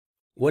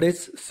What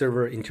is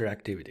server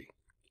interactivity?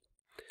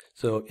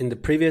 So in the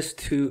previous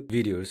two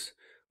videos,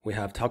 we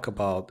have talked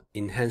about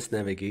enhanced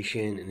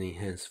navigation and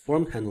enhanced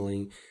form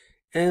handling,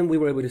 and we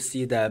were able to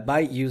see that by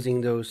using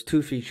those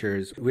two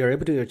features, we are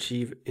able to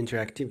achieve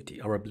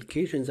interactivity. Our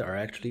applications are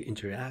actually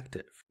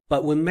interactive.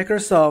 But when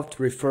Microsoft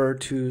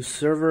referred to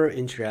server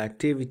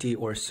interactivity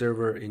or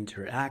server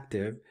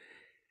interactive,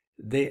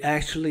 they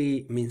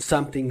actually mean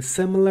something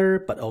similar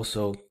but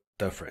also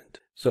different.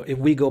 So if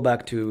we go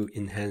back to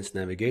enhanced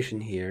navigation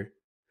here,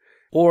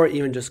 or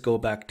even just go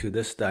back to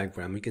this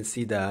diagram, you can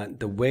see that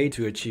the way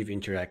to achieve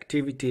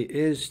interactivity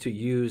is to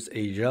use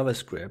a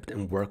JavaScript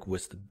and work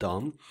with the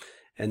DOM,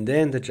 and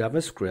then the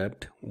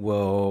JavaScript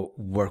will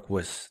work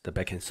with the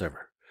backend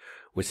server.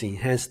 With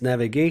enhanced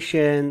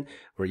navigation,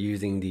 we're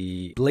using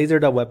the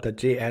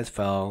blazor.web.js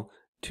file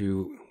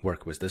to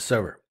work with the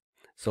server.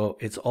 So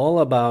it's all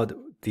about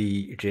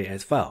the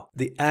JS file.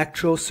 The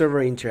actual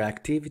server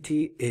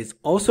interactivity is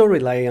also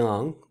relying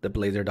on the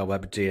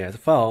blazor.web.js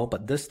file,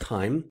 but this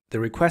time the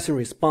request and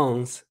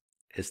response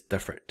is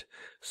different.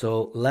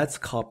 So let's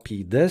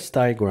copy this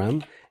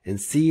diagram and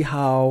see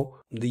how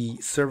the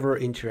server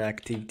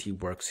interactivity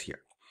works here.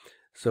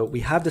 So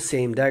we have the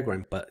same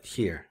diagram, but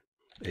here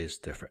is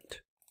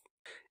different.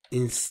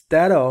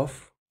 Instead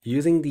of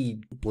using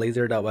the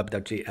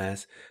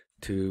blazor.web.js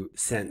to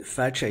send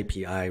fetch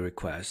API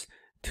requests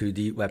to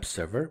the web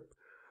server,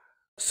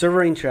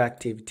 server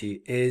interactivity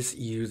is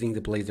using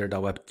the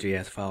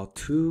blazor.web.js file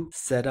to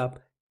set up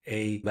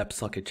a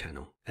WebSocket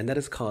channel, and that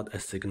is called a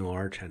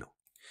SignalR channel.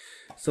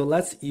 So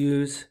let's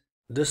use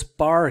this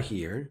bar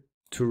here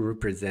to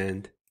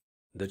represent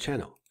the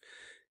channel.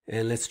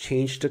 And let's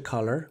change the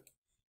color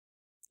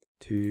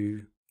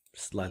to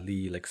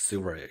slightly like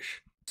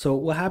silverish. So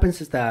what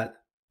happens is that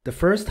the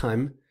first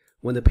time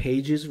when the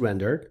page is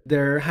rendered,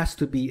 there has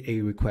to be a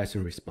request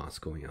and response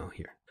going on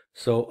here.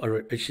 So a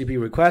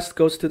HTTP request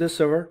goes to the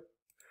server,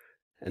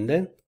 and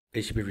then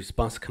HTTP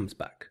response comes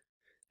back,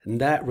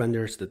 and that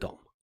renders the DOM.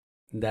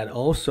 That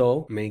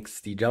also makes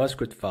the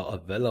JavaScript file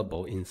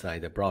available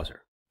inside the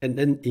browser. And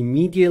then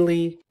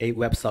immediately a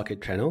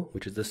WebSocket channel,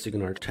 which is the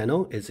SignalR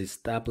channel, is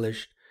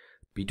established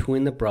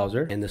between the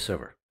browser and the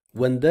server.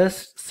 When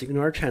this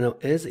SignalR channel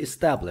is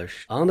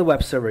established on the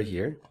web server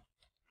here,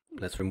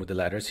 let's remove the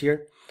letters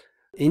here.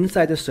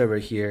 Inside the server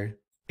here,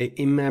 an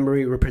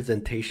in-memory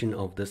representation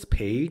of this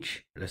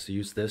page. Let's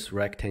use this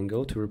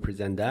rectangle to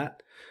represent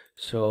that.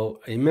 So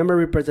a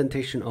memory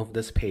representation of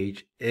this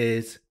page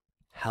is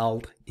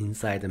held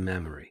inside the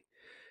memory,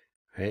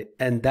 right?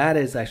 And that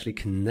is actually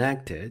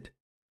connected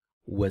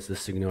with the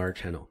SignalR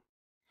channel.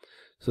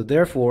 So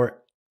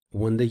therefore,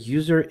 when the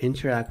user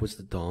interacts with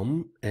the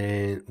DOM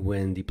and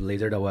when the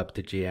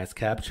blazor.web.js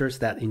captures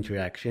that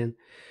interaction,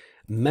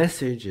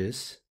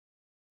 messages,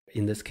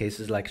 in this case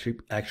is like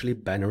actually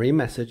binary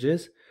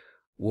messages,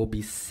 will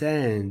be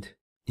sent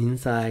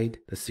inside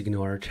the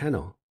SignalR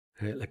channel,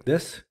 right? Like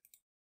this.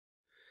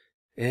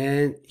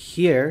 And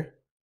here,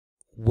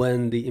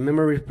 when the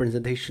in-memory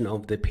representation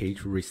of the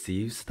page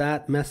receives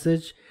that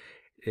message,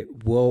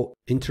 it will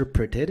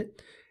interpret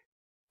it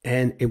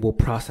and it will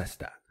process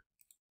that.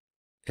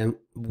 And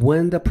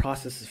when the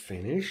process is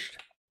finished,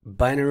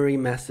 binary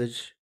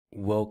message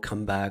will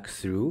come back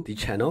through the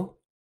channel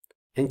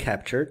and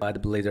captured by the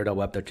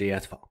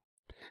blazor.web.js file.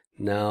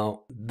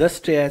 Now, this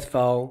JS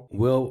file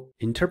will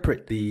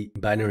interpret the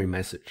binary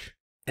message,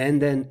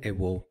 and then it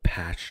will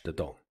patch the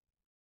DOM.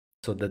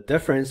 So the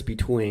difference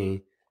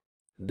between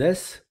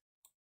this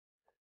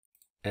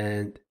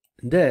and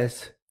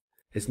this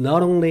is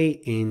not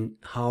only in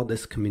how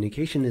this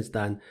communication is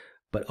done,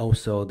 but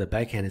also the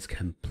backend is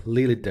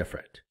completely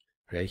different.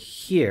 Right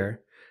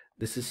here,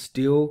 this is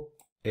still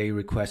a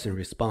request and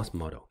response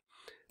model.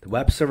 The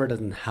web server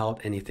doesn't hold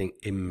anything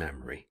in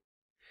memory.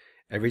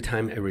 Every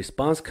time a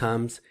response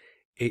comes,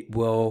 it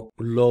will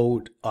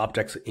load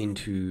objects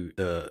into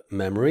the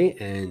memory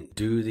and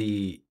do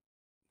the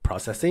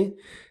processing,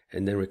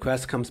 and then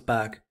request comes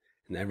back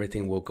and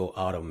everything will go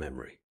out of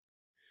memory.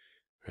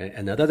 Right?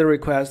 Another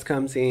request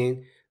comes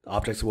in, the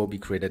objects will be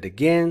created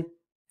again,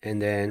 and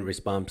then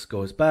response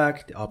goes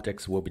back, the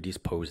objects will be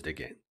disposed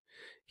again.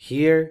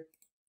 Here,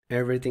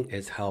 everything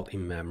is held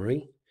in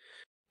memory.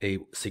 A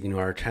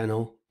SignalR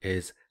channel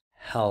is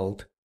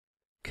held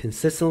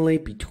consistently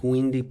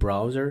between the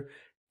browser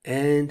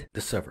and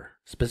the server,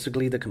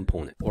 specifically the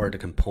component or the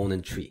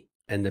component tree.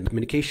 And the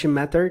communication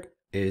method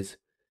is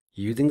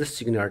using the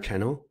SignalR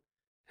channel,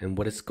 and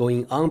what is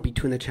going on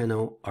between the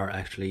channel are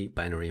actually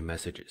binary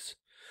messages.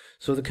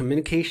 So the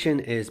communication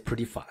is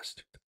pretty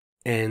fast,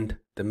 and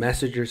the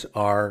messages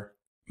are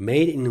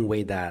made in a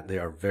way that they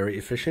are very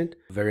efficient,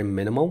 very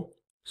minimal,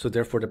 so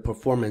therefore the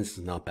performance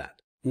is not bad.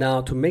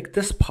 Now, to make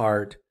this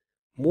part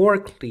more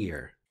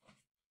clear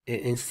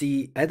and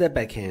see at the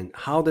backend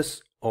how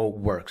this all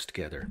works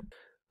together,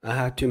 I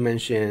have to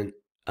mention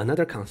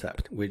another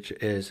concept, which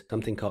is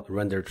something called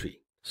render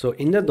tree. So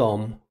in the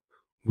DOM,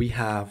 we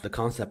have the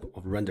concept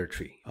of render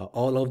tree.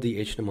 All of the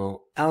HTML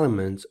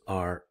elements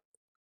are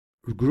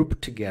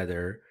grouped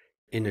together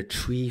in a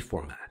tree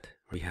format.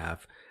 We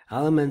have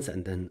elements,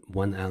 and then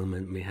one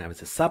element may have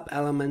its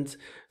sub-elements.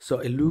 So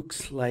it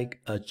looks like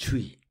a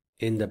tree.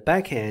 In the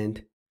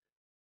backend,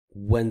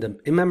 when the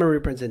in-memory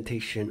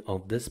representation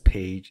of this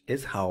page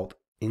is held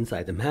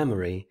inside the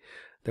memory,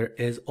 there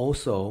is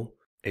also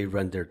a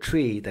render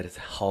tree that is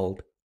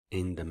held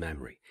in the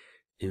memory.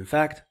 In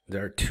fact,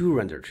 there are two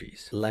render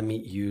trees. Let me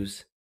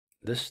use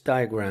this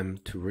diagram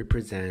to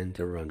represent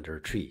the render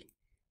tree.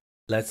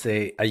 Let's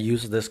say I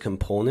use this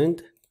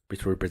component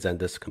to represent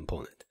this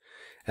component.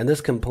 And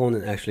this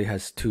component actually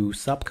has two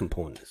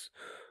subcomponents,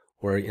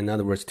 or in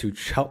other words, two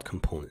child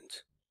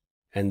components.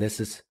 And this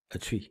is a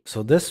tree.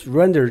 So this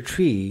render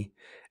tree,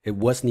 it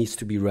needs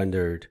to be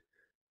rendered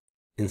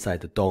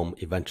inside the DOM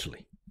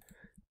eventually.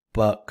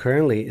 But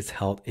currently it's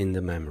held in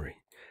the memory.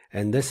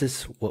 And this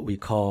is what we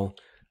call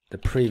the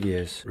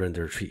previous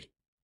render tree.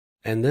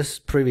 And this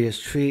previous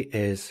tree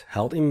is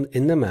held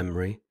in the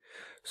memory.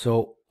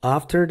 So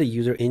after the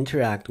user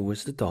interact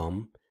with the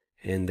DOM,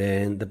 and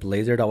then the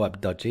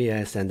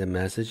blazor.web.js send a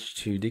message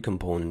to the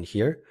component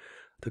here,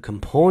 the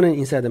component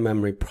inside the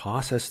memory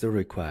process the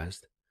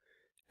request,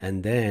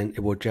 and then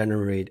it will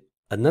generate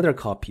another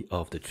copy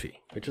of the tree,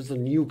 which is a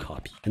new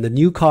copy. And the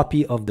new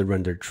copy of the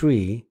render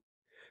tree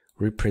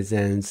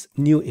represents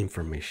new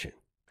information.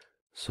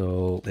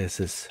 So this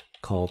is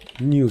called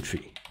new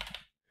tree.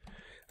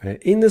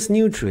 Right? In this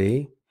new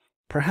tree,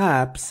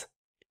 perhaps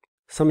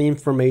some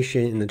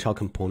information in the child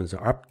components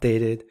are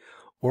updated,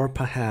 or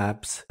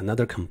perhaps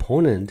another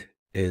component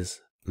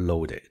is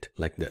loaded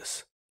like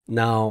this.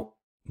 Now,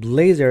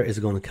 Blazor is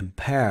going to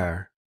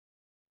compare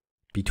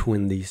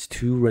between these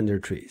two render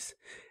trees,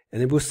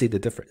 and it will see the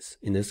difference.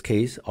 In this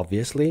case,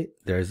 obviously,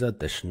 there's an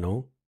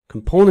additional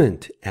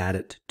component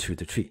added to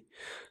the tree.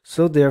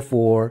 So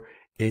therefore,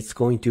 it's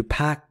going to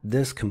pack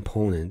this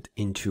component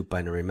into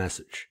binary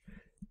message,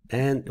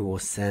 and it will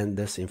send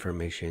this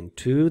information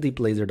to the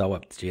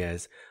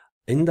blazor.web.js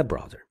in the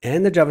browser.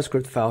 And the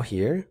JavaScript file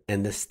here,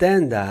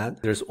 understand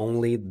that there's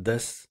only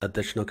this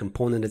additional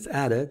component is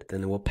added,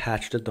 then it will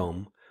patch the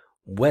DOM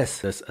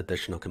with this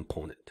additional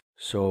component.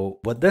 So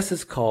what this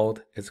is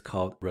called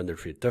render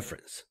tree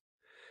difference.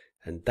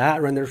 And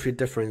that render tree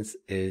difference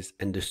is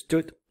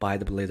understood by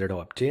the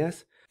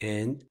blazor.web.js,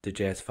 and the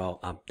JS file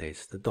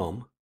updates the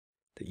DOM.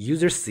 The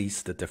user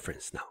sees the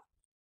difference now.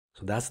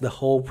 So that's the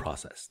whole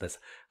process. That's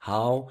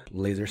how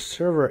Blazor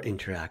server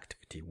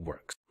interactivity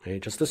works. Okay,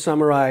 just to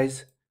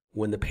summarize,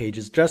 when the page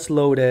is just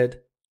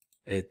loaded,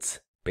 it's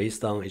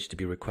based on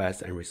HTTP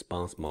request and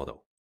response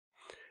model.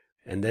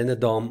 And then the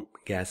DOM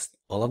gets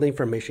all of the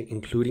information,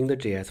 including the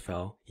JS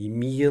file.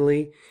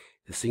 Immediately,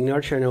 the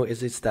signal channel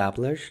is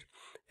established.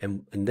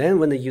 And then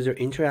when the user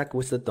interacts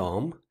with the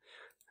DOM,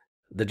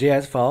 the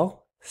JS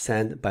file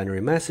sends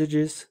binary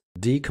messages.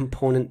 The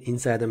component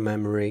inside the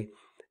memory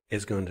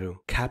is going to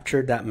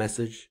capture that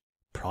message,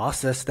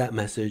 process that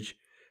message,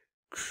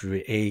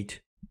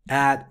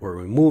 add or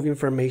remove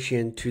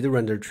information to the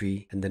render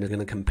tree, and then it's going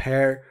to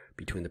compare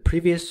between the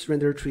previous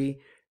render tree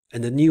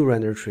and the new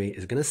render tree.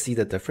 Is going to see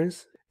the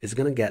difference. It's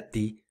going to get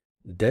the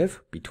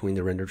div between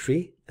the render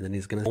tree, and then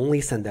it's going to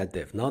only send that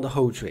div, not the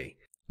whole tree,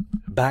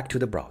 back to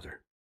the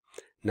browser.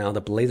 Now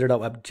the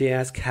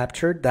blazor.web.js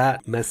captured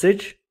that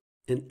message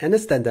and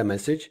understand that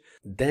message,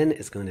 then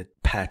it's going to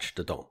patch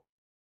the DOM.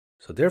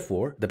 So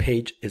therefore, the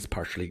page is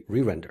partially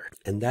re-rendered,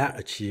 and that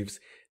achieves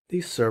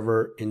the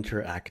server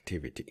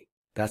interactivity.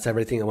 That's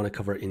everything I want to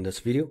cover in this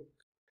video.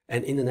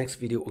 And in the next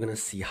video, we're going to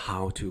see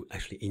how to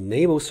actually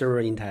enable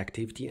server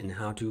interactivity and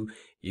how to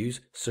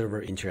use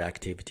server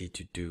interactivity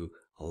to do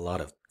a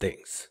lot of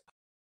things.